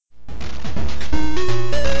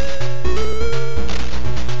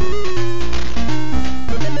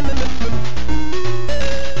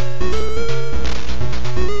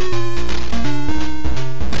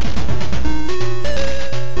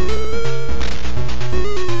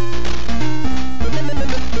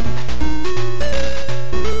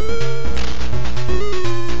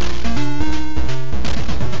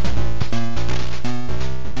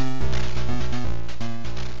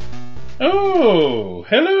Oh,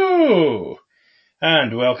 hello,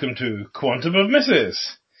 and welcome to Quantum of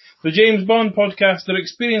Misses, the James Bond podcast that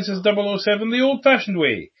experiences 007 the old-fashioned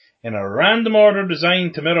way, in a random order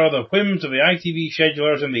designed to mirror the whims of the ITV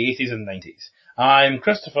schedulers in the 80s and 90s. I'm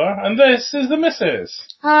Christopher, and this is the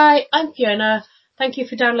Misses. Hi, I'm Fiona. Thank you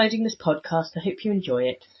for downloading this podcast. I hope you enjoy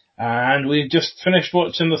it. And we've just finished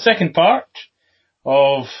watching the second part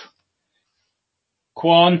of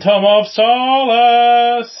Quantum of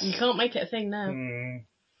Solace. You can't make it a thing now.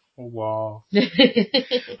 Oh, wow.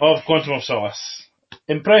 Of Quantum of Solace.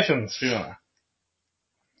 Impressions, Fiona?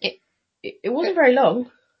 It wasn't very long.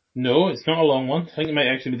 No, it's not a long one. I think it might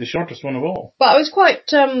actually be the shortest one of all. But I was quite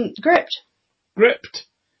gripped. Gripped.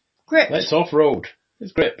 Gripped. Let's off-road.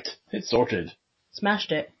 It's gripped. It's sorted.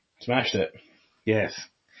 Smashed it. Smashed it. Yes.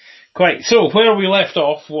 Quite. So, where we left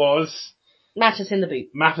off was... Mattis in the boot.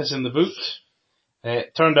 Mattis in the boot.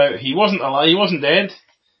 It turned out he wasn't alive, he wasn't dead.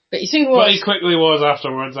 But he soon was. But he quickly was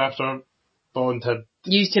afterwards, after Bond had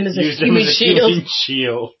used him as a human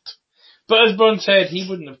shield. But as Bond said, he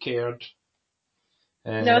wouldn't have cared.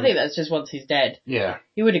 No, I think that's just once he's dead. Yeah.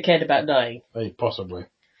 He would have cared about dying. Possibly.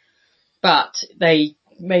 But they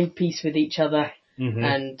made peace with each other, mm-hmm.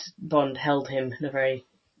 and Bond held him in a very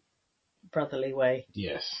brotherly way.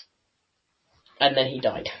 Yes. And then he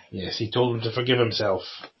died. Yes, he told him to forgive himself.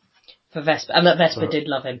 For Vesper, and that Vesper did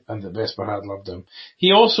love him. And that Vesper had loved him.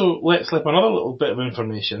 He also let slip another little bit of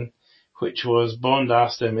information, which was Bond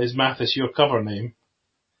asked him, "Is Mattis your cover name?"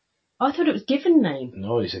 Oh, I thought it was given name.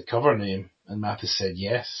 No, he said cover name, and Mattis said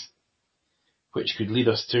yes. Which could lead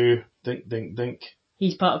us to, think.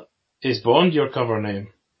 He's part of... Is Bond your cover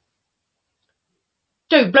name?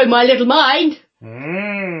 Don't blow my little mind!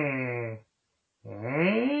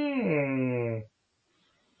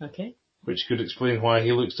 Okay. Which could explain why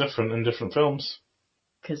he looks different in different films.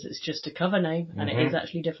 Because it's just a cover name, and it is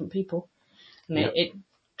actually different people. And it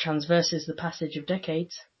transverses the passage of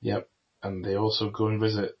decades. Yep. And they also go and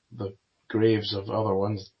visit the graves of other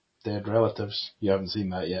ones, dead relatives. You haven't seen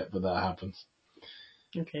that yet, but that happens.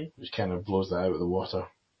 Okay. Which kind of blows that out of the water.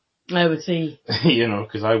 I would see.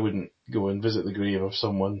 Because I wouldn't go and visit the grave of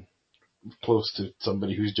someone close to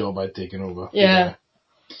somebody whose job I'd taken over. Yeah.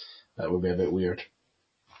 That would be a bit weird.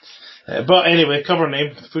 But anyway, cover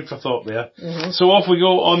name, food for thought there. Mm-hmm. So off we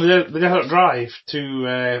go on the desert drive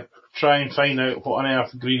to try and find out what on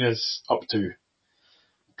earth Green is up to.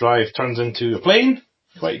 Drive turns into a plane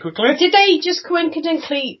quite quickly. Did they just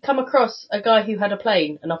coincidentally come across a guy who had a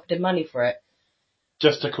plane and offered him money for it?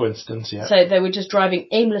 Just a coincidence, yeah. So they were just driving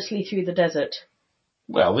aimlessly through the desert.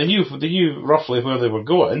 Well, they knew roughly where they were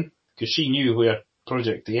going, because she knew where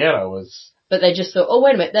Project Tierra was. But they just thought, oh,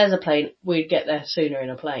 wait a minute, there's a plane. We'd get there sooner in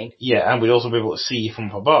a plane. Yeah, and we'd also be able to see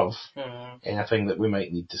from above anything that we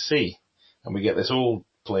might need to see. And we get this old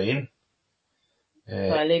plane.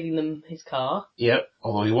 By leaving them his car. Yep,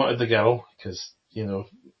 although he wanted the girl, because, they're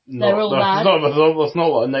all bad. There's not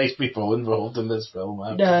a lot of nice people involved in this film.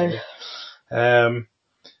 No.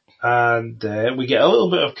 And we get a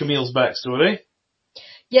little bit of Camille's backstory.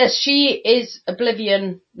 Yes, she is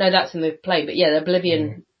Oblivion. No, that's in the play, but yeah, the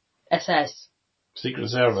Oblivion SS. Secret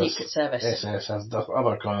Service. Secret Service. SS has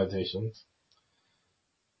other connotations.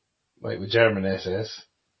 Like the German SS.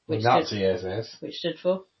 The Nazi SS. Which stood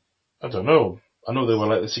for? I don't know. I know they were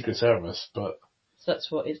like the Secret Service, but... So that's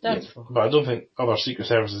what it stands for. But I don't think other Secret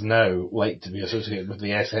Services now like to be associated with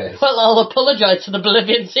the SS. Well, I'll apologise to the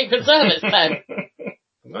Bolivian Secret Service then.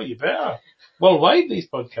 No, you better. Worldwide these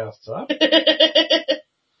podcasts are.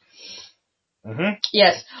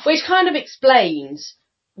 Yes, which kind of explains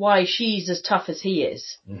why she's as tough as he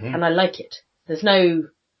is. And I like it. There's no,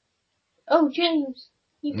 oh, James,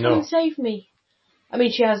 you come and save me. I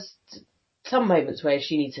mean, she has some moments where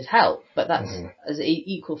she needs his help, but that's as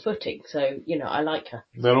equal footing. So, I like her.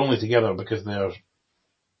 They're only together because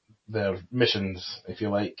their missions, if you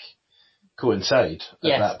like, coincide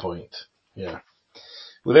at that point. Yeah.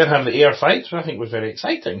 We then have the air fight, which I think was very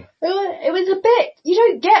exciting. It was a bit... You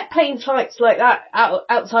don't get plane fights like that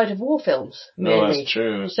outside of war films, really. No, that's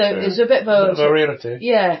true. So it was a bit of a rarity.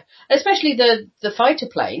 Yeah. Especially the fighter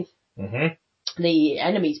plane, the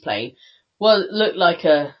enemy's plane, looked like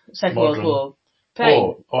a Second World War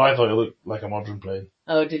plane. Oh, I thought it looked like a modern plane.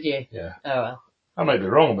 Oh, did you? Yeah. Oh, well. I might be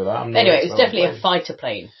wrong with that. I'm not Anyway, it was expert on definitely a planes. fighter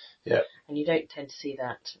plane. Yeah. And you don't tend to see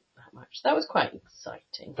that much. That was quite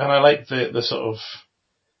exciting. And I like the sort of,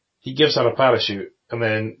 he gives her a parachute and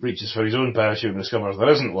then reaches for his own parachute and discovers there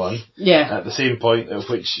isn't one. Yeah. At the same point at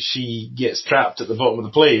which she gets trapped at the bottom of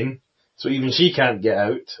the plane, so even she can't get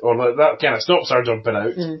out, or that kind of stops her jumping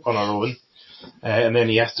out on her own. And then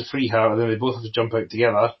he has to free her, and then they both have to jump out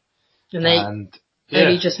together. And they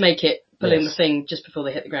only just make it pulling the thing just before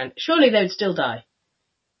they hit the ground. Surely they would still die.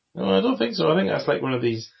 No, I don't think so. I think that's like one of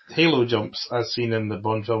these Halo jumps as seen in the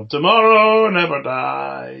Bond film, Tomorrow Never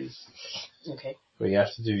Dies. Okay. Where you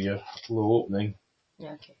have to do your low opening.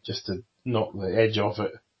 Yeah, okay. Just to knock the edge off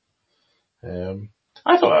it.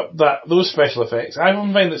 I thought that those special effects, I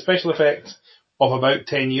often find that special effects of about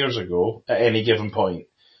 10 years ago, at any given point,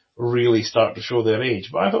 really start to show their age.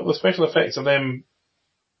 But I thought the special effects of them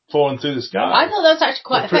falling through the sky, I thought that was actually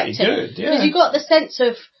quite effective. Pretty good, yeah. Because you got the sense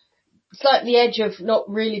of, it's like the edge of not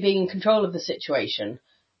really being in control of the situation,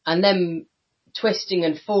 and them twisting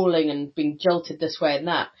and falling and being jolted this way and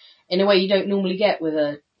that, in a way you don't normally get with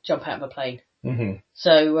a jump out of a plane. Mm-hmm.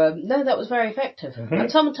 So, no, that was very effective. Mm-hmm.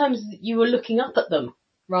 And sometimes you were looking up at them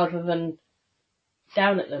rather than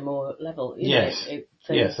down at them or level. Yes,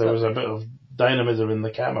 there was a bit of dynamism in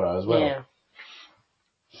the camera as well. Yeah.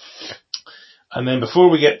 And then before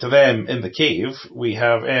we get to them in the cave, we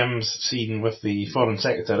have M's scene with the Foreign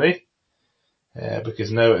Secretary,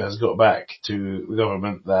 because now it has got back to the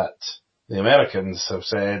government that the Americans have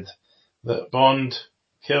said that Bond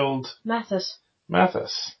killed Mathis.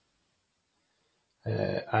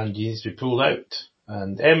 And he needs to be pulled out.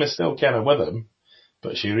 And M is still kind of with him,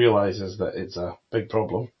 but she realises that it's a big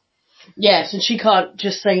problem. Yes, and she can't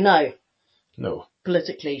just say no. No.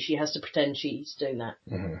 Politically, she has to pretend she's doing that.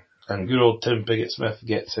 Mm-hmm. And good old Tim Pigott-Smith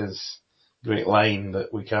gets his great line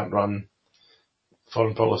that we can't run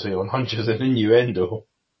foreign policy on hunches and innuendo.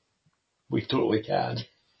 We totally can. Do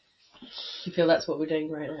you feel that's what we're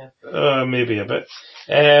doing right now? Maybe a bit.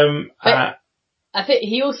 I think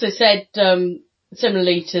he also said,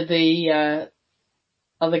 similarly to the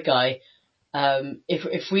other guy,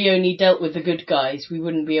 if we only dealt with the good guys, we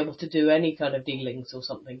wouldn't be able to do any kind of dealings or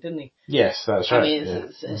something, didn't he? Yes, that's right. I mean,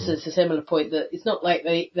 it's a similar point that it's not like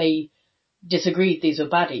they disagreed these were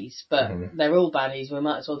baddies, but they're all baddies. We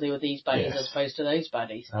might as well deal with these baddies as opposed to those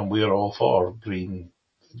baddies. And we're all for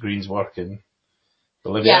Green's work in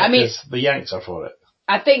Bolivia, because the Yanks are for it.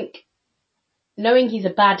 I think knowing he's a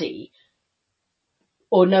baddie,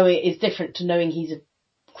 or knowing is different to knowing he's a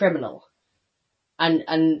criminal.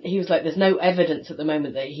 And he was like, there's no evidence at the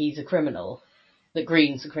moment that he's a criminal, that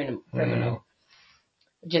Green's a criminal.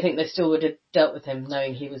 Do you think they still would have dealt with him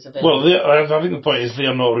knowing he was a villain? Well, I think the point is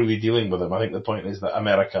they're not really dealing with him. I think the point is that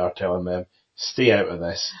America are telling them, stay out of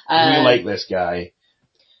this. We like this guy.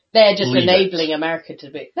 They're just enabling America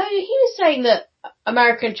to be... No, he was saying that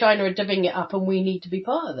America and China are divvying it up and we need to be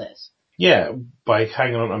part of this. Yeah, by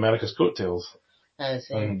hanging on to America's coattails. I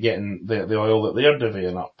see. And getting the oil that they're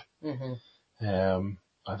divvying up. Mm-hmm.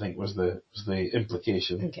 I think was the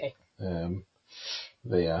implication. Okay.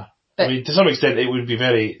 I mean, to some extent, it would be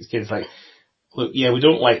it's like, look, yeah, we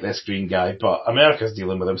don't like this Green guy, but America's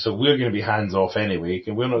dealing with him, so we're going to be hands off anyway,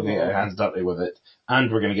 and we're not going to get our hands dirty with it,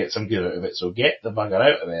 and we're going to get some good out of it, so get the bugger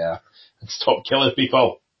out of there and stop killing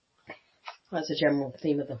people. That's a general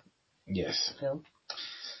theme of the film.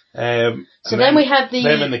 So then we have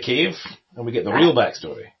them in the cave, and we get the real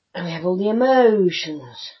backstory. And we have all the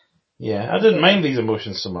emotions. Yeah, I didn't mind these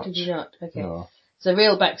emotions so much. Did you not? Okay. No. So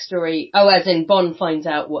real backstory, as in Bond finds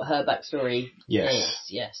out what her backstory is.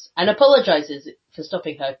 Yes. And apologises for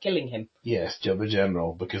stopping her killing him. Yes, the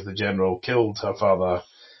General, because the General killed her father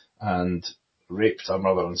and raped her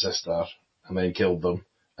mother and sister and then killed them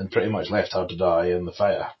and pretty much left her to die in the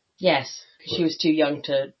fire. Yes, because she was too young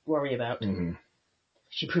to worry about. Mm-hmm.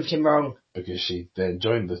 She proved him wrong. Because she then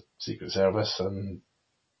joined the Secret Service and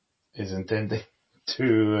is intending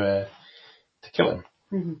to kill him.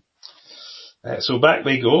 Mm-hmm. So back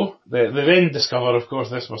they go. They then discover, of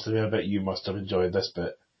course, this must have been a bit, you must have enjoyed this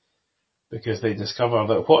bit, because they discover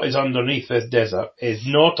that what is underneath this desert is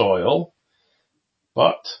not oil,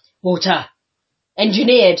 but... water.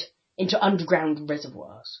 Engineered into underground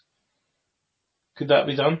reservoirs. Could that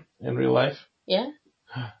be done in real life? Yeah.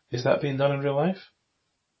 Is that being done in real life?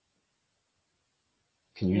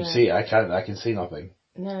 Can you see? I can see nothing.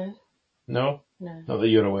 No. No? No. Not that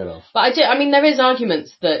you're aware of. But I mean, there is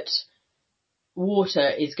arguments that water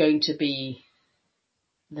is going to be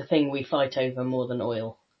the thing we fight over more than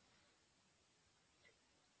oil.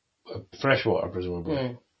 Fresh water,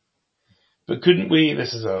 presumably. But couldn't we,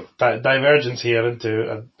 this is a divergence here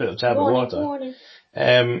into a bit of tab of water. Warning.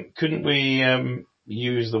 Couldn't we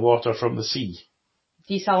use the water from the sea?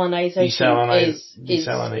 Desalination is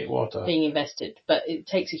desalinate water. being invested, but it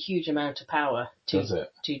takes a huge amount of power to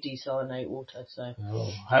desalinate water. So,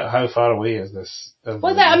 how far away is this?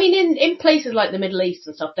 Well, I mean, in places like the Middle East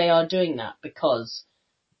and stuff, they are doing that because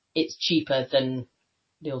it's cheaper than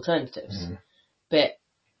the alternatives. Mm. But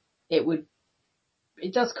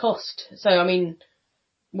it does cost. So, I mean,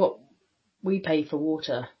 what we pay for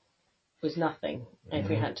water was nothing if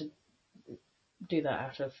we had to do that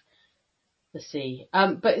out of the sea.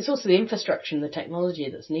 But it's also the infrastructure and the technology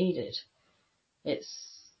that's needed. It's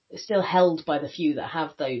still held by the few that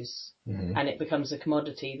have those, and it becomes a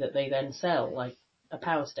commodity that they then sell, like a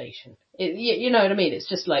power station. You know what I mean? It's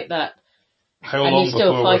just like that. How long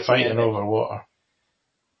before we're fighting over water?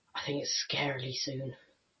 I think it's scarily soon.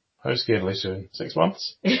 How scarily soon? 6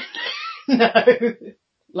 months? No.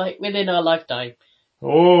 Like within our lifetime.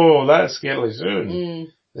 Oh, that's scarily soon. Mm.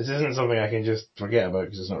 This isn't something I can just forget about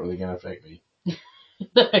because it's not really going to affect me.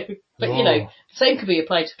 No, but you know, the same could be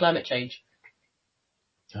applied to climate change.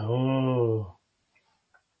 Oh.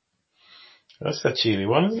 That's a cheery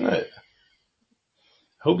one, isn't it?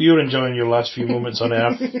 Hope you're enjoying your last few moments on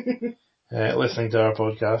Earth, listening to our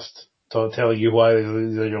podcast, tell you why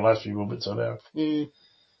these are your last few moments on Earth. Mm.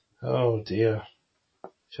 Oh dear.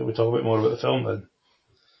 Shall we talk a bit more about the film then?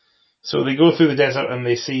 So they go through the desert and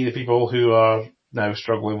they see the people who are now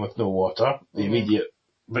struggling with no water, the immediate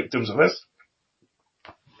victims of this.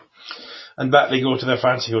 And back they go to their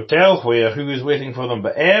fancy hotel where who is waiting for them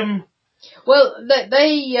but M? Well,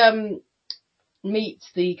 they meet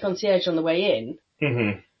the concierge on the way in,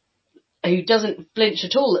 who doesn't flinch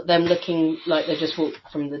at all at them looking like they just walked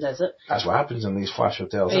from the desert. That's what happens in these flash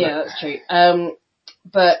hotels, isn't it? Yeah, that's true.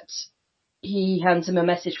 But he hands him a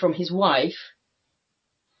message from his wife,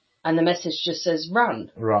 and the message just says,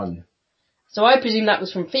 run. Run. So I presume that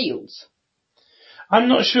was from Fields. I'm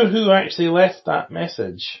not sure who actually left that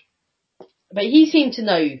message. But he seemed to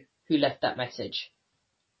know who left that message.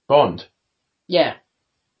 Bond? Yeah.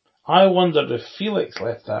 I wondered if Felix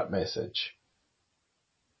left that message.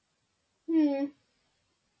 I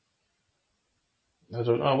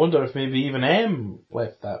don't know. I wonder if maybe even M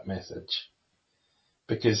left that message.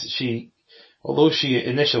 Because although she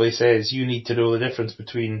initially says you need to know the difference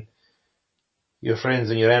between your friends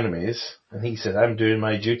and your enemies, and he says, I'm doing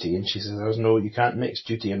my duty, and she says, no, you can't mix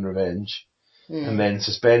duty and revenge, and then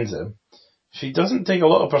suspends him. She doesn't take a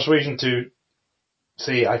lot of persuasion to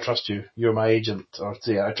say, I trust you, you're my agent, or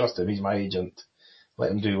say, I trust him, he's my agent, let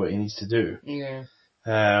him do what he needs to do. Yeah.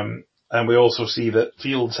 And we also see that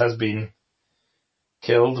Fields has been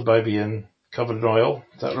killed by being covered in oil.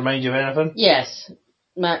 Does that remind you of anything? Yes.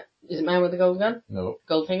 Is it Man with the Golden Gun? No.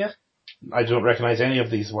 Goldfinger? I don't recognise any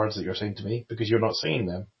of these words that you're saying to me because you're not singing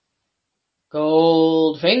them.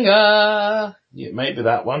 Goldfinger. It might be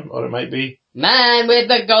that one, or it might be Man with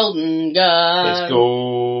the Golden Gun. It's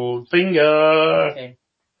Goldfinger. Okay.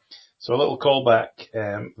 So a little callback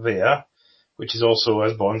there, which is also,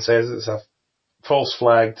 as Bond says, it's a false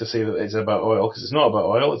flag to say that it's about oil, because it's not about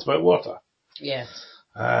oil, it's about water. Yes.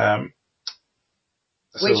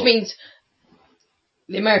 Which means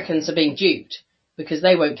the Americans are being duped, because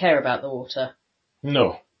they won't care about the water.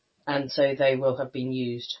 No. And so they will have been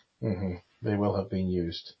used. They will have been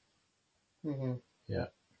used. Yeah.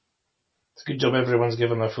 It's a good job everyone's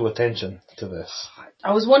given their full attention to this.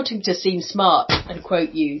 I was wanting to seem smart and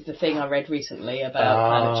quote you the thing I read recently about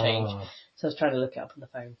climate change. So I was trying to look it up on the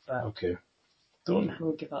phone. But okay. I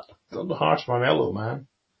will give up. Don't harsh my mellow, man.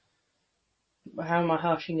 How am I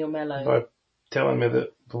harshing your mellow? By telling me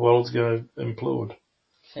that the world's going to implode.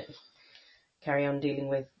 Carry on dealing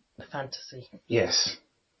with the fantasy. Yes.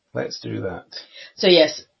 Let's do that. So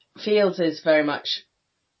yes, Fields is very much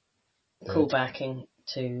callbacking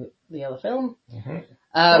to the other film. What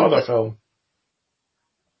other film?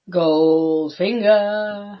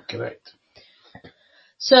 Goldfinger. Correct.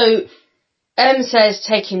 So M says,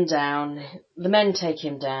 take him down. The men take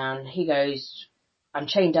him down. He goes, I'm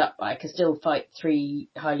chained up, but I can still fight 3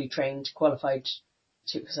 highly trained, qualified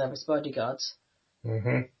Secret Service bodyguards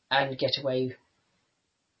and get away.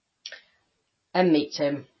 M meets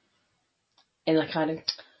him in a kind of,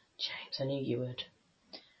 James, I knew you would.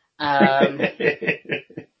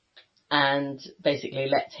 And basically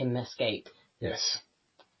lets him escape. Yes.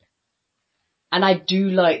 And I do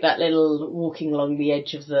like that little walking along the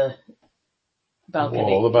edge of the balcony.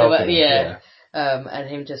 Wall, the balcony, yeah. And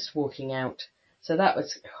him just walking out. So that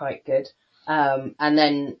was quite good. And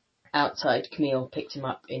then outside, Camille picked him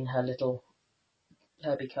up in her little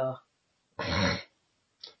Herbie car.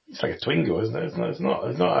 It's like a Twingo, isn't it? It's not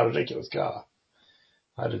a ridiculous car.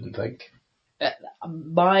 I didn't think.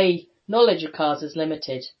 My knowledge of cars is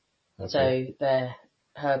limited, Okay. so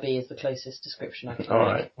Herbie is the closest description I can make.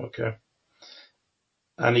 Alright, okay.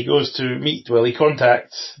 And he goes to he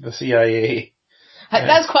contacts the CIA.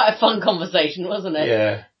 That's quite a fun conversation, wasn't it?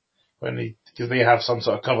 Yeah. Because they have some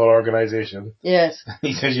sort of cover organisation. Yes.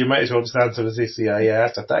 He says, you might as well just answer the CIA. I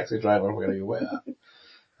asked a taxi driver where you were.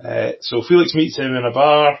 So Felix meets him in a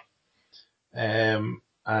bar,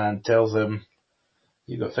 and tells him,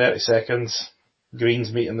 you've got 30 seconds.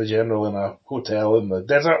 Green's meeting the general in a hotel in the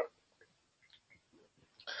desert.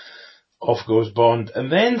 Off goes Bond.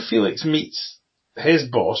 And then Felix meets his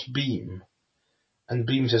boss, Beam. And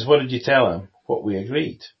Beam says, what did you tell him? What we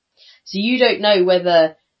agreed. So you don't know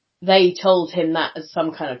whether they told him that as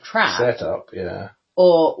some kind of trap. Set up, yeah.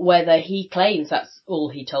 Or whether he claims that's all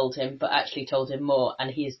he told him, but actually told him more,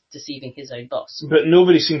 and he is deceiving his own boss. But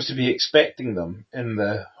nobody seems to be expecting them in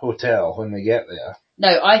the hotel when they get there.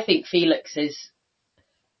 No, I think Felix is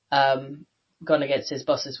gone against his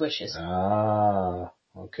boss's wishes. Ah,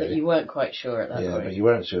 okay. But you weren't quite sure at that point. Yeah, but you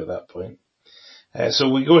weren't sure at that point. So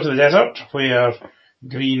we go to the desert where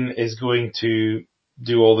Green is going to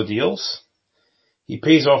do all the deals. He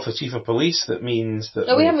pays off the chief of police. That means that...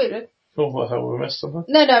 No, we haven't... Oh, what, have we missed something?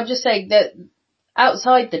 No, I'm just saying that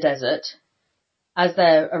outside the desert, as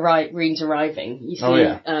Green's arriving, you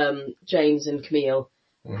see James and Camille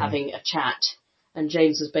having a chat, and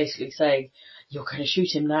James was basically saying, you're going to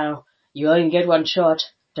shoot him now. You only get one shot.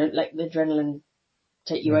 Don't let the adrenaline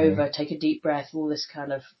take you over. Take a deep breath. All this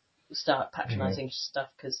kind of patronising stuff,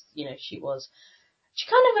 because, she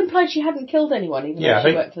kind of implied she hadn't killed anyone, even though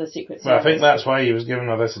she worked for the Secret Service. Well, I think that's why he was giving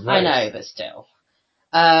her this advice. I know, but still.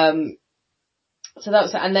 So that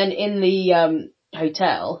was, and then in the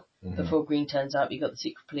hotel, before Green turns up, you got the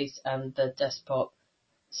secret police and the despot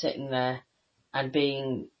sitting there and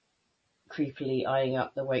being creepily eyeing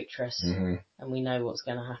up the waitress, and we know what's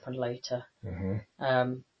going to happen later.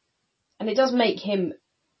 And it does make him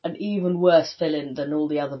an even worse villain than all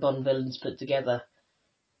the other Bond villains put together.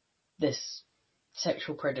 This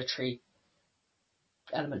sexual predatory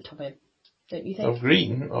element of him, don't you think? Of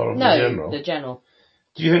Green or of the general? No, the general.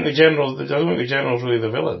 Do you think the general? I don't think the general's really the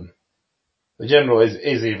villain. The general is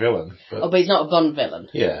a villain. But he's not a Bond villain.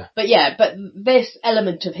 Yeah. But this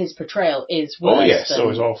element of his portrayal is worse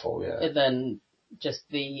it's awful, than just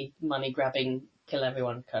the money-grabbing,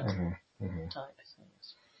 kill-everyone type.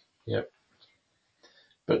 Yep.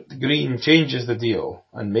 But Green changes the deal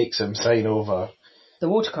and makes him sign over the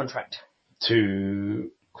water contract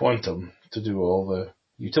to Quantum to do all the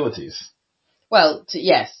utilities. Well,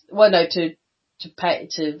 to pay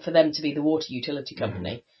for them to be the water utility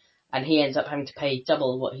company, and he ends up having to pay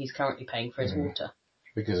double what he's currently paying for his water.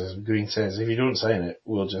 Because, as Green says, if you don't sign it,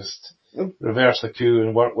 we'll just reverse the coup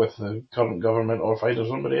and work with the current government or find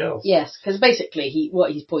somebody else. Yes, because basically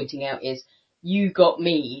what he's pointing out is, you got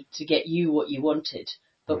me to get you what you wanted,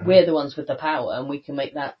 but we're the ones with the power, and we can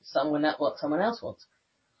make that what someone else wants.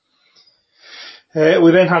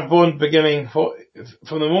 We then have Bond beginning, from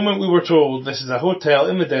the moment we were told this is a hotel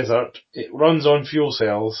in the desert, it runs on fuel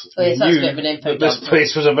cells. We knew that this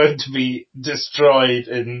place was about to be destroyed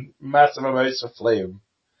in massive amounts of flame.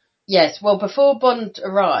 Yes, well, before Bond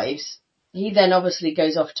arrives, he then obviously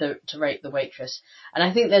goes off to rape the waitress. And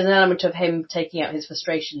I think there's an element of him taking out his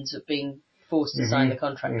frustrations of being forced to sign the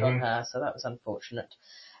contract on her, so that was unfortunate.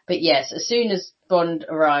 But yes, as soon as Bond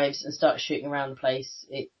arrives and starts shooting around the place,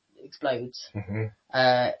 it explodes.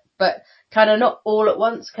 But kind of not all at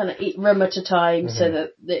once, kind of each room at a time, so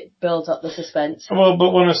that it builds up the suspense. Well,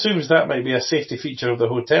 but one assumes that might be a safety feature of the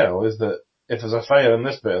hotel, is that if there's a fire in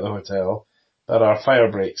this bit of the hotel, there are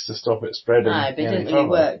fire breaks to stop it spreading. But it didn't really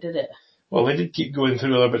work, did it? Well, they did keep going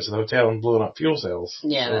through other bits of the hotel and blowing up fuel cells.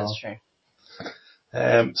 Yeah, that's true.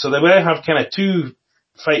 So they will have kind of two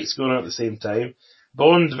fights going on at the same time.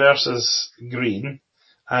 Bond versus Green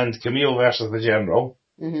and Camille versus the General.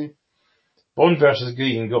 Bond versus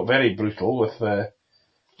Green got very brutal with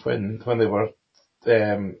when they were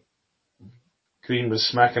Green was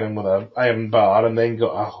smacking him with an iron bar and then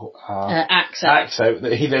got a axe out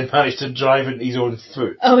that he then managed to drive into his own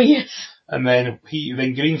foot. Oh yes. And then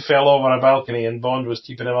Green fell over a balcony and Bond was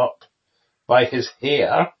keeping him up by his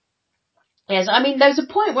hair. Yes, I mean, there's a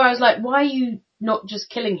point where I was like, why are you not just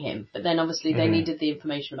killing him? But then obviously they needed the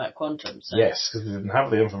information about Quantum. So. Yes, because they didn't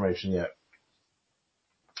have the information yet.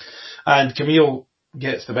 And Camille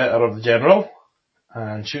gets the better of the General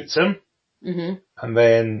and shoots him. And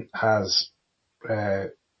then has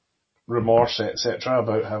remorse, etc.,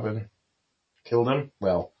 about having killed him.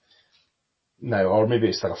 Well, no, or maybe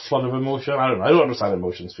it's like a flood of emotion. I don't know. I don't understand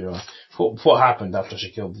emotions, to be honest. What happened after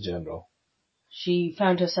she killed the General? She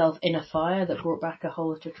found herself in a fire that brought back a whole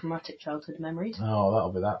lot of traumatic childhood memories. Oh,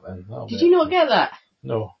 that'll be that then. Did you not get that?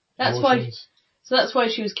 No. That's Emotions. that's why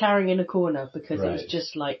she was cowering in a corner, because Right. it was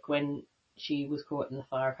just like when she was caught in the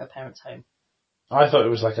fire of her parents' home. I thought it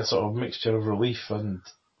was like a sort of mixture of relief and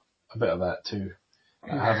a bit of that too.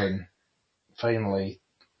 Having finally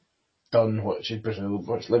done what she'd lived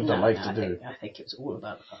her life to do. I think it was all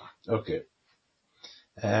about the fire. Okay.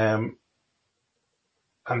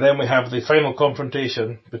 And then we have the final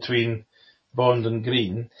confrontation between Bond and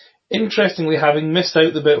Green. Interestingly, having missed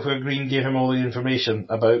out the bit where Green gave him all the information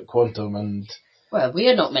about Quantum and... Well, we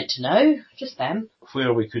are not meant to know, just them.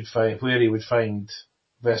 Where he would find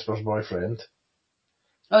Vesper's boyfriend.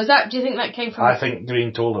 Oh, do you think that came from... I think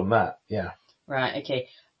Green told him that, yeah. Right, okay.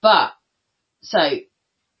 But, so,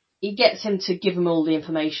 he gets him to give him all the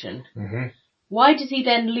information. Mm-hmm. Why does he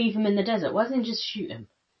then leave him in the desert? Why doesn't he just shoot him?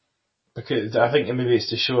 Because I think maybe it's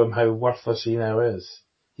to show him how worthless he now is.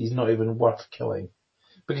 He's not even worth killing.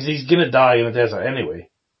 Because he's going to die in the desert anyway.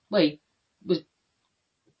 Well, he was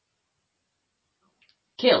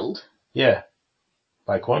killed. Yeah.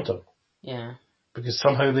 By Quantum. Yeah. Because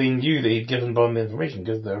somehow they knew that he'd given Bond the information,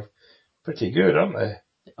 because they're pretty good, aren't they?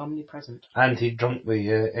 They're omnipresent. And he'd drunk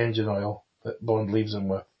the engine oil that Bond leaves him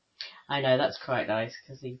with. I know, that's quite nice,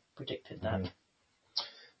 because he predicted that. Mm.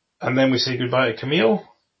 And then we say goodbye to Camille.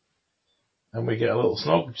 And we get a little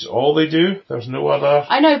snog, which is all they do. There's no other...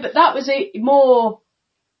 I know, but that was more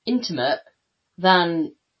intimate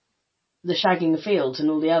than the shagging the fields and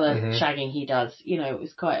all the other shagging he does. You know, it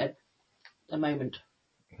was quite a moment.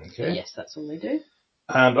 Okay. But yes, that's all they do.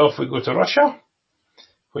 And off we go to Russia,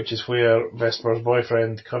 which is where Vesper's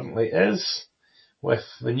boyfriend currently is, with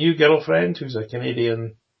the new girlfriend, who's a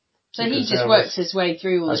Canadian. So he just works his way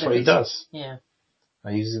through all That's the what he does. Yeah.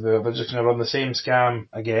 They're just going to run the same scam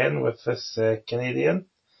again with this Canadian.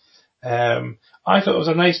 I thought it was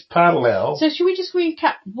a nice parallel. So should we just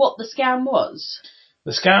recap what the scam was?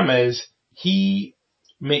 The scam is he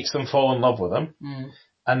makes them fall in love with him,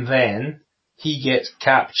 and then he gets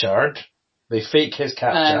captured. They fake his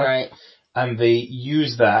capture, right. and they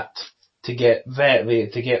use that to get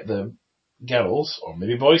the girls, or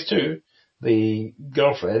maybe boys too, the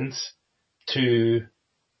girlfriends, to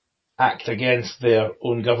act against their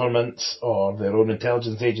own governments or their own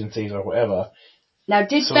intelligence agencies or whatever. Now,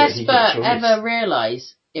 did Vesper ever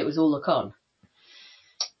realise it was all a con?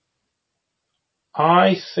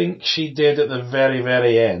 I think she did at the very,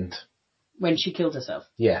 very end. When she killed herself?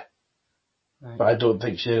 Yeah. Right. But I don't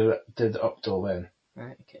think she did up till then.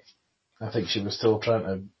 Right, okay. I think she was still trying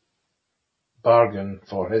to bargain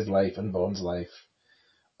for his life and Bond's life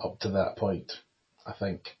up to that point, I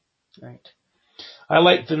think. Right. I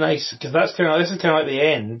like the nice, because this is kind of like the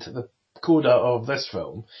end, the coda of this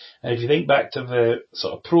film. And if you think back to the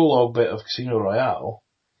sort of prologue bit of Casino Royale,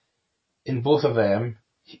 in both of them,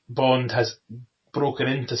 Bond has broken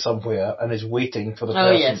into somewhere and is waiting for the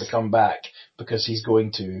person to come back because he's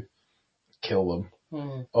going to kill them.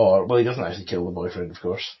 Mm. Or, well, he doesn't actually kill the boyfriend, of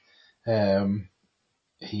course.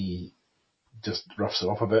 He just roughs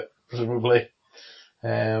her up a bit, presumably. But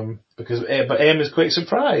M is quite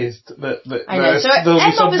surprised that there'll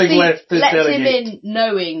be something left to lets delegate. him in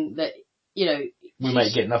knowing that, you know... We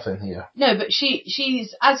might get nothing here. No, but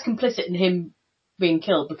she's as complicit in him being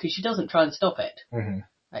killed because she doesn't try and stop it. Mm-hmm.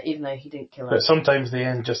 Even though he didn't kill her. But sometimes the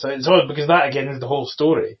end just... It's odd, because that, again, is the whole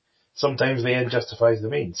story. Sometimes the end justifies the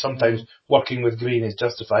means. Sometimes working with Green is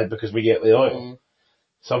justified because we get the oil.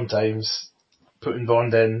 Sometimes putting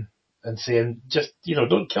Bond in and saying, just,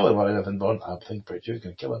 don't kill him or anything, Bond. I think pretty sure he's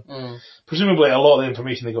going to kill him. Presumably a lot of the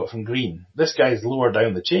information they got from Green. This guy's lower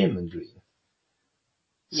down the chain than Green.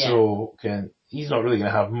 Yeah. So, he's not really going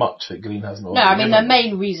to have much that Green hasn't already. No, I mean, the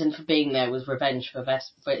main reason for being there was revenge for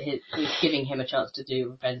Vesper, but was giving him a chance to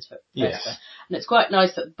do revenge for Vesper. Yes. And it's quite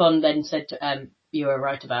nice that Bond then said to, you were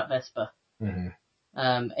right about Vesper.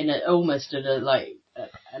 Mm-hmm. In almost an out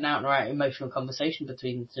and out emotional conversation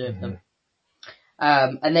between the two of them.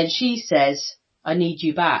 And then she says, I need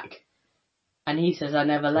you back. And he says, I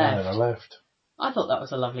never left. I never left. I thought that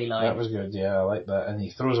was a lovely line. That was good, yeah, I like that. And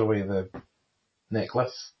he throws away the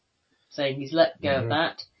necklace. Saying he's let go of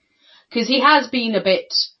that. Because he has been a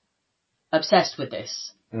bit obsessed with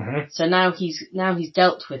this. Mm-hmm. So now he's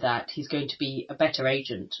dealt with that. He's going to be a better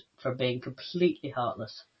agent for being completely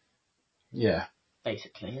heartless. Yeah.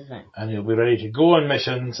 Basically, isn't it? And he'll be ready to go on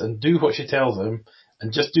missions and do what she tells him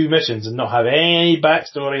and just do missions and not have any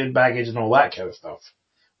backstory and baggage and all that kind of stuff.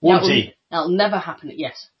 Won't he? That'll never happen,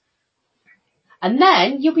 yes. And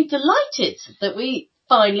then you'll be delighted that we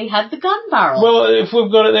finally had the gun barrel. Well, if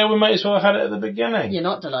we've got it there, we might as well have had it at the beginning. You're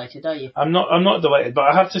not delighted, are you? I'm not delighted, but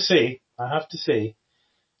I have to say, I have to say,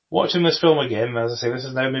 watching this film again, as I say, this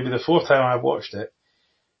is now maybe the 4th time I've watched it.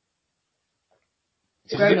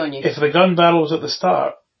 It's grown on you. If the gun barrel was at the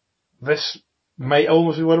start, this might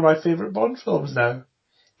almost be one of my favourite Bond films now.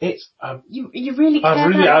 You really care that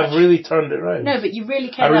much? I've really turned it around. No, but you really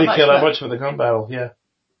care that much. I really that care much that much about the gun barrel, yeah.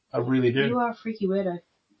 I really do. You are a freaky weirdo.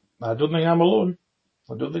 I don't think I'm alone.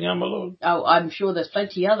 Oh, I'm sure there's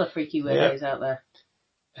plenty other freaky weirdos out there.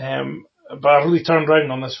 But I've really turned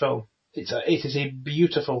around on this film. It is a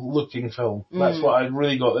beautiful looking film. That's what I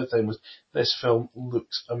really got this time, was this film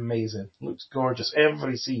looks amazing. Looks gorgeous.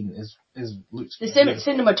 Every scene looks the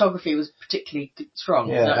cinematography was particularly strong.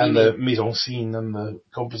 Yeah, and the mise en scene and the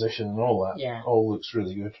composition and all that all looks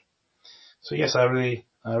really good. So yes, I really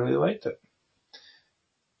liked it.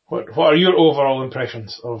 What are your overall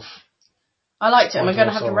impressions of? I liked it. Am I going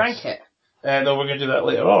to have to rank it? No, we're going to do that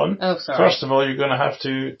later on. Oh, sorry. First of all, you're going to have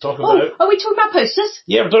to talk about... are we talking about posters?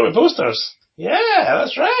 Yeah, we're talking about posters. Yeah,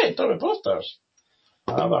 that's right. Talking about posters.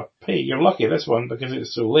 Another pay. You're lucky this one, because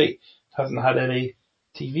it's so late. Hasn't had any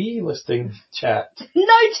TV listing chat. No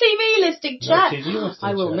TV listing chat.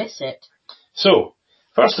 I will miss it. So,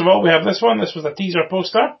 first of all, we have this one. This was a teaser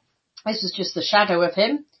poster. This was just the shadow of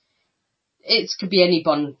him. It could be any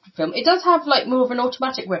Bond film. It does have like more of an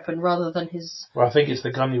automatic weapon rather than his... Well, I think it's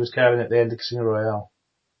the gun he was carrying at the end of Casino Royale.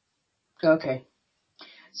 Okay.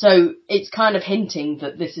 So it's kind of hinting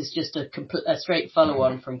that this is just a straight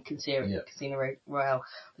follow-on from Casino Royale.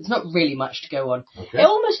 There's not really much to go on. Okay. It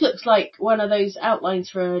almost looks like one of those outlines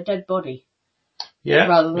for a dead body. Yeah.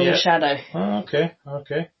 Rather than a shadow. Oh, okay.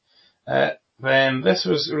 Then this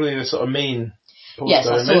was really the sort of main poster Yes,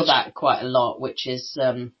 I image. saw that quite a lot, which is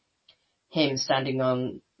him standing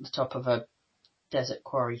on the top of a desert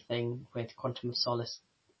quarry thing with Quantum of Solace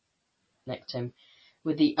next to him,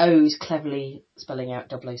 with the O's cleverly spelling out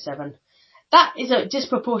 007. That is a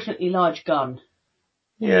disproportionately large gun.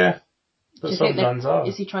 Yeah, but some guns are.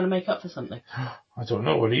 Is he trying to make up for something? I don't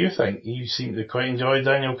know. What do you think? You seem to quite enjoy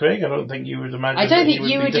Daniel Craig. I don't think you would imagine. I don't think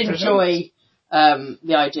you would enjoy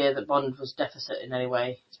the idea that Bond was deficit in any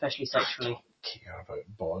way, especially sexually. I don't care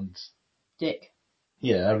about Bond. Dick.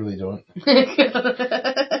 Yeah, I really don't.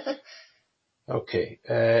 Okay,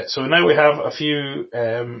 so now we have a few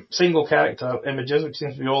single character images, which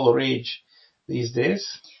seems to be all the rage these days.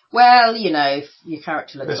 Well, you know, if your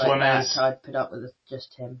character looks like that, I'd put up with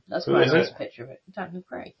just him. That's quite a nice picture of it. Daniel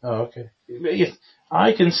Craig. Oh, okay.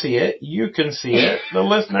 I can see it, you can see it, the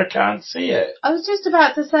listener can't see it. I was just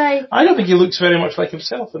about to say... I don't think he looks very much like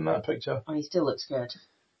himself in that picture. Oh, he still looks good.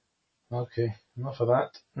 Okay, enough of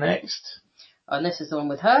that. Next. Oh, and this is the one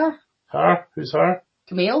with her. Her? Who's her?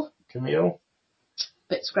 Camille.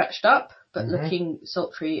 Bit scratched up, but looking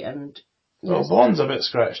sultry and... Well, Bond's a bit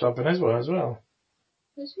scratched up in his one as well.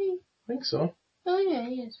 Is he? I think so. Oh yeah,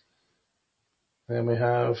 he is. Then we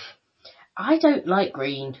have... I don't like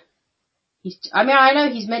green. I know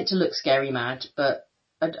he's meant to look scary mad, but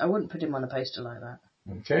I wouldn't put him on a poster like that.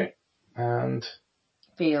 Okay. And...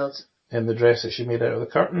 Fields. In the dress that she made out of the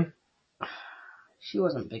curtain. She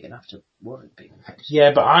wasn't big enough to warrant being on a poster.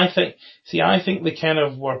 Yeah, but I think they kind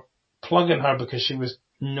of were plugging her because she was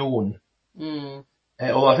known.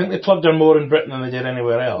 Although I think they plugged her more in Britain than they did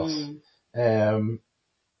anywhere else.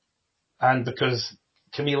 And because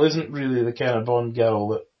Camille isn't really the kind of Bond girl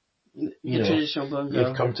that traditional Bond girl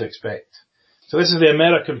you've come to expect. So this is the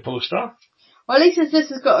American poster. Well, at least this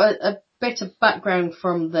has got a bit of background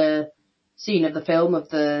from the scene of the film of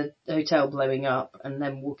the hotel blowing up and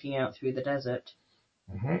them walking out through the desert.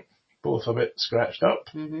 Both a bit scratched up.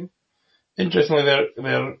 Interestingly, they're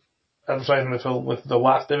advertising the film with the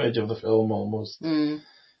last image of the film almost. And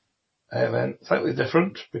then slightly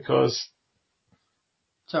different because...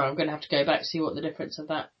 Sorry, I'm going to have to go back to see what the difference of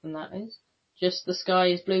that and that is. Just the sky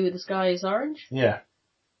is blue, the sky is orange? Yeah.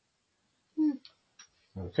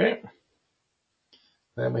 Okay.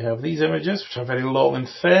 Then we have these images, which are very long and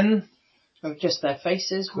thin. Of just their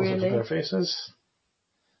faces, really. Of their faces.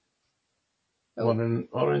 Oh. One in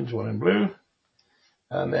orange, one in blue.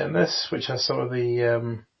 And then this, which has some of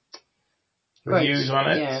the reviews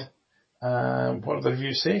on it. Yeah. What do the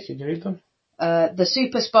reviews say? Can you read them? The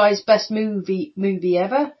Super Spy's best movie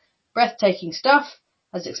ever. Breathtaking stuff.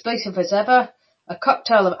 As explosive as ever. A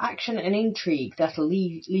cocktail of action and intrigue that'll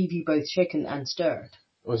leave you both shaken and stirred.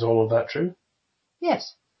 Was all of that true?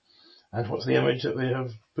 Yes. And what's the image that they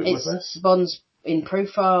have put with this? Bond's in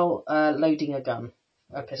profile, loading a gun.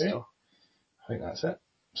 A pistol. I think that's it.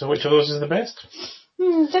 So which of those is the best?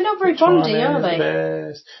 They're not very Bondy, are they?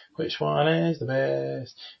 Best? Which one is the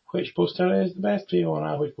best? Which poster is the best?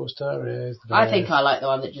 Fiona, which poster is the best? I think I like the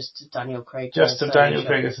one that just Daniel Craig. Just of Daniel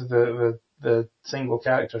Craig. This is the the single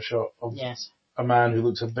character shot of Yes. a man who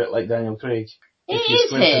looks a bit like Daniel Craig. It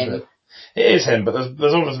is him. It is him, but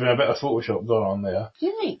there's obviously been a bit of Photoshop going on there. Do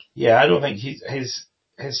you think? Yeah, I don't think his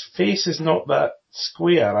face is not that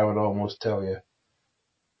square, I would almost tell you.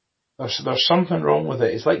 There's something wrong with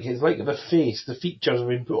it. It's like the face, the features have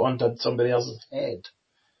been put onto somebody else's head.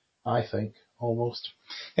 I think, almost.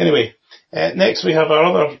 Anyway, next we have our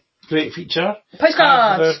other great feature.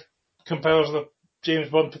 Postcards! The compilers of the James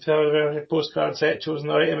Bond postcard set chosen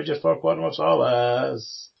the right images for Quantum of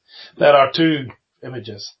Solace. There are 2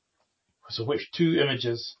 images. So which 2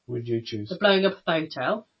 images would you choose? The blowing up of the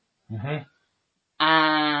hotel. Mm-hmm.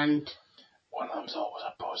 And... one of them's always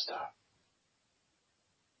a poster.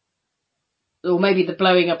 Or maybe the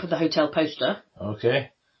blowing up of the hotel poster.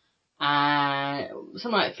 Okay.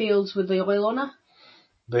 Something like fields with the oil on her.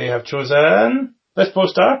 They have chosen this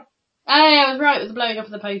poster. I was right with the blowing up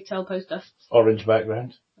of the hotel poster. Orange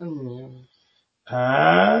background. Mm.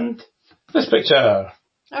 And this picture.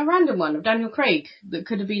 A random one of Daniel Craig that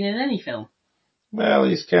could have been in any film. Well,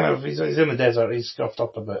 he's in the desert. He's scuffed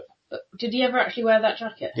up a bit. But did he ever actually wear that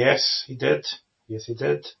jacket? Yes, he did.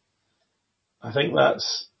 I think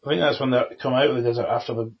that's when they come out of the desert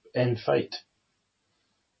after the end fight.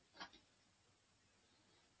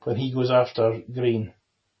 When he goes after Green.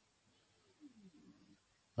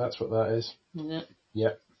 That's what that is. Is it?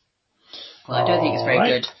 Yep. Well, I don't think it's very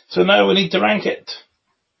good. So now we need to rank it.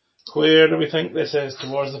 Where do we think this is?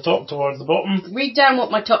 Towards the top, towards the bottom? Read down what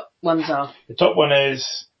my top ones are. The top one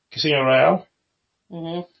is Casino Royale.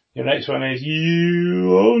 Mm-hmm. Your next one is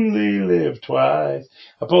You Only Live Twice.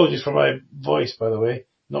 Apologies for my voice, by the way.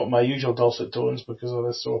 Not my usual dulcet tones because of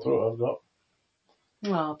this sore throat I've got.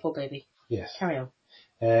 Oh, poor baby. Yes. Carry on.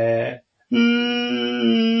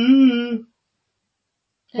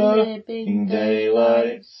 Living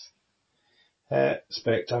Daylights.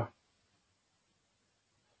 Spectre.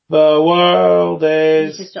 The World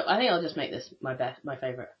Is... I think I'll just make this my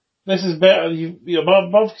favourite. This is better. You're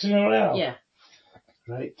above Casino Royale? Yeah.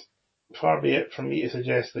 Right. Far be it from me to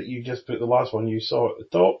suggest that you just put the last one you saw at the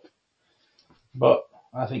top. But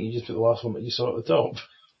I think you just put the last one that you saw at the top.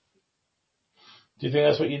 Do you think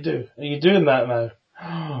that's what you do? Are you doing that now?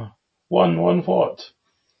 One what?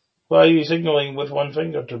 Why are you signalling with one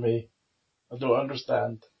finger to me? I don't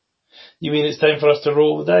understand. You mean it's time for us to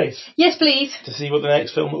roll the dice? Yes, please. To see what the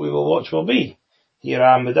next film that we will watch will be. Here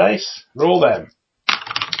are the dice. Roll them.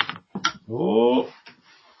 Oh.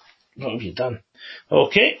 What have you done?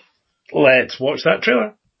 Okay. Let's watch that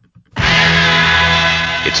trailer.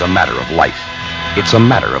 It's a matter of life. It's a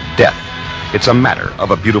matter of death. It's a matter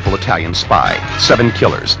of a beautiful Italian spy, 7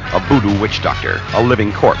 killers, a voodoo witch doctor, a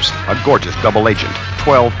living corpse, a gorgeous double agent,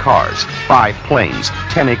 12 cars, 5 planes,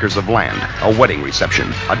 10 acres of land, a wedding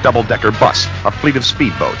reception, a double-decker bus, a fleet of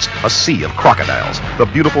speedboats, a sea of crocodiles, the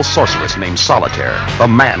beautiful sorceress named Solitaire, the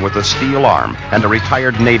man with the steel arm, and a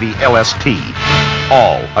retired Navy LST.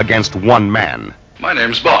 All against one man. My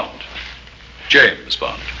name's Bond. James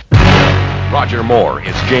Bond. Roger Moore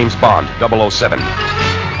is James Bond 007.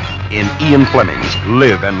 In Ian Fleming's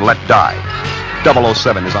Live and Let Die,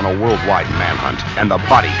 007 is on a worldwide manhunt, and the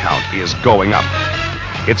body count is going up.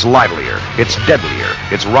 It's livelier, it's deadlier,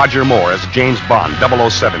 it's Roger Moore as James Bond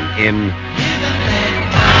 007 in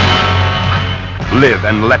Live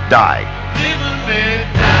and Let Die.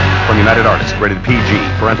 From United Artists, rated PG,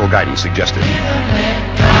 parental guidance suggested.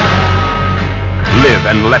 Live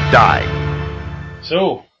and Let Die.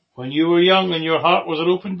 So, when you were young and your heart was an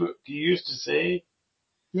open book, you used to say,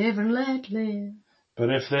 Live and let live. but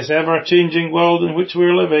if this ever-changing world in which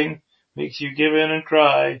we're living makes you give in and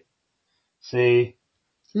cry, say,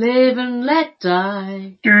 Live and let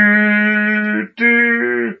die. do,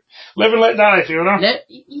 do. Live and let die, Fiona.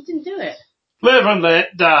 You didn't do it. Live and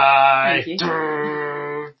let die. Thank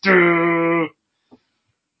you. Do.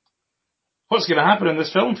 What's going to happen in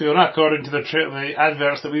this film, Fiona, according to the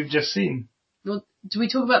adverts that we've just seen? Well, do we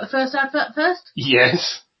talk about the first advert first?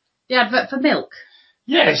 Yes. The advert for milk.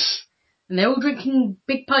 Yes. And they're all drinking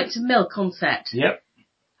big pints of milk on set. Yep.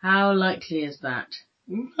 How likely is that?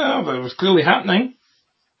 Well, that was clearly happening.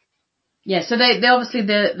 Yeah, so they obviously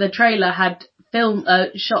the trailer had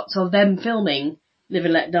shots of them filming Live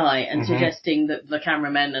and Let Die and suggesting that the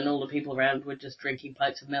cameramen and all the people around were just drinking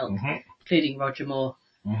pints of milk, including Roger Moore.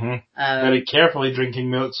 Very carefully drinking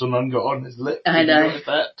milk so none got on his lip. I know.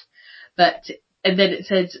 That. And then it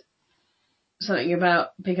said something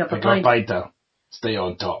about pick up a pint. Stay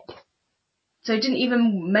on top. So it didn't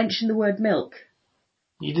even mention the word milk.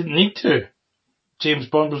 You didn't need to. James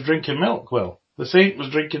Bond was drinking milk. Well, the Saint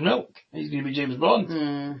was drinking milk. He's going to be James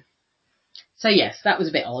Bond. So yes, that was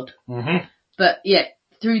a bit odd. But yeah,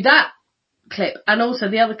 through that clip and also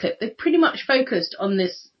the other clip, they pretty much focused on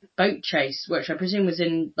this boat chase, which I presume was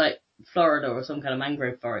in like Florida or some kind of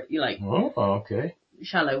mangrove forest, okay.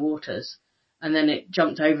 Shallow waters, and then it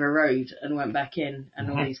jumped over a road and went back in,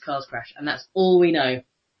 and all these cars crashed, and that's all we know.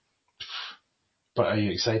 But are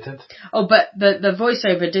you excited? Oh, but the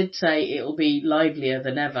voiceover did say it'll be livelier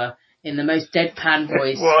than ever in the most deadpan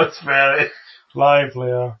voice. Well, it's very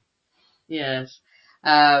livelier. Yes.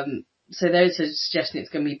 So there's a suggestion it's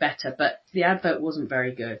going to be better, but the advert wasn't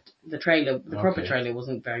very good. The proper trailer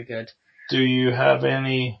wasn't very good. Do you have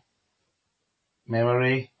any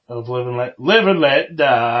memory of Live and Let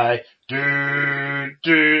Die?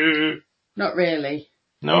 Do. Not really.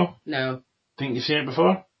 No? No. Think you've seen it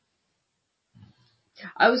before?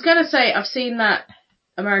 I was going to say I've seen that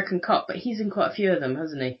American Cop, but he's in quite a few of them,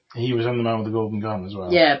 hasn't he? He was in The Man with the Golden Gun as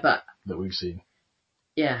well. Yeah, but... That we've seen.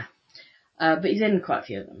 Yeah. But he's in quite a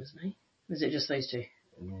few of them, isn't he? Is it just those two?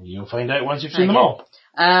 You'll find out once you've seen them all.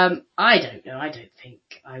 I don't know. I don't think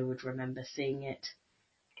I would remember seeing it.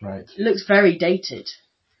 Right. It looks very dated.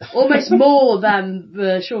 Almost more than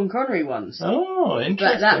the Sean Connery ones. Oh, interesting.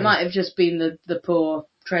 But that might have just been the poor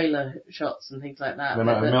trailer shots and things like that. The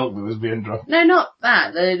amount of milk that was being drunk. No, not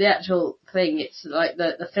that. The actual thing, it's like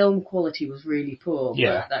the film quality was really poor.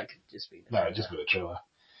 Yeah. But that could just be the trailer. No, it'd just be the trailer.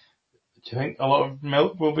 Do you think a lot of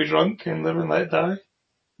milk will be drunk in Live and Let Die?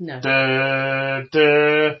 No.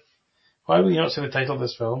 Why will you not say the title of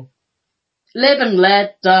this film? Live and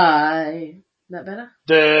Let Die. Is that better?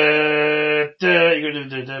 You're going to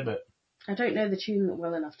do the bit. I don't know the tune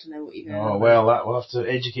well enough to know what you're going Oh, on well, we'll have to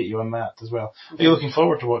educate you on that as well. Okay. Are you looking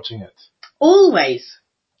forward to watching it? Always.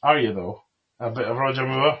 Are you, though? A bit of Roger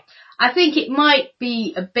Moore? I think it might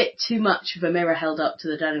be a bit too much of a mirror held up to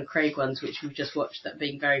the Daniel Craig ones, which we've just watched, that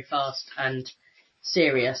being very fast and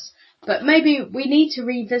serious. But maybe we need to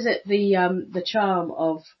revisit the charm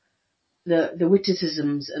of the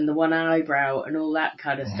witticisms and the one eyebrow and all that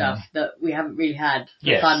kind of stuff that we haven't really had.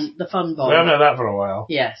 The fun bond. We haven't had that for a while.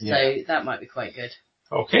 Yes, yeah. So that might be quite good.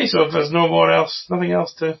 Okay, so if there's nothing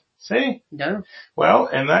else to say? No. Well,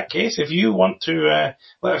 in that case, if you want to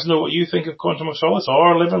let us know what you think of Quantum of Solace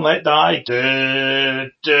or Live and Let Die, do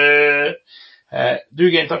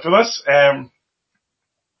get in touch with us.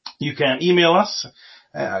 You can email us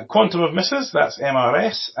Quantum of Misses, that's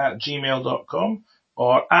MRS, @gmail.com,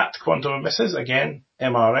 or at Quantum of Misses, again,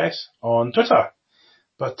 MRS, on Twitter.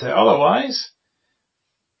 But otherwise...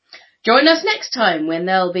 Join us next time when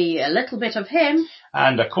there'll be a little bit of him.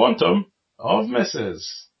 And a quantum of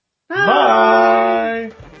Misses.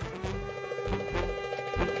 Bye!